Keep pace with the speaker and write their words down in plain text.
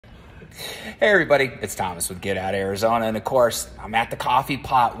Hey everybody, it's Thomas with Get Out Arizona, and of course, I'm at the coffee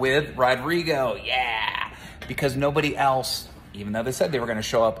pot with Rodrigo, yeah! Because nobody else, even though they said they were gonna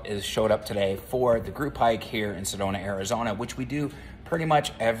show up, showed up today for the group hike here in Sedona, Arizona, which we do pretty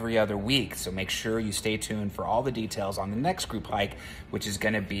much every other week. So make sure you stay tuned for all the details on the next group hike, which is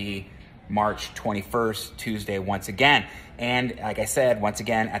gonna be March 21st, Tuesday, once again. And like I said, once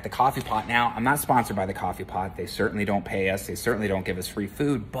again, at the Coffee Pot. Now, I'm not sponsored by the Coffee Pot. They certainly don't pay us. They certainly don't give us free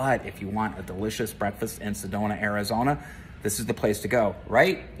food. But if you want a delicious breakfast in Sedona, Arizona, this is the place to go,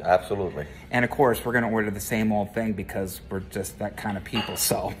 right? Absolutely. And of course, we're gonna order the same old thing because we're just that kind of people,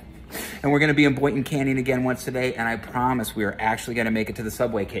 so. And we're gonna be in Boynton Canyon again once today, and I promise we are actually gonna make it to the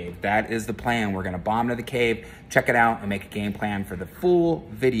subway cave. That is the plan. We're gonna bomb to the cave, check it out, and make a game plan for the full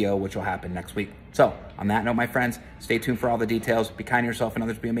video, which will happen next week. So, on that note, my friends, stay tuned for all the details. Be kind to yourself and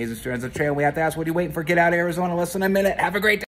others. Be amazing students on the trail. We have to ask, what are you waiting for? Get out of Arizona, less than a minute. Have a great day.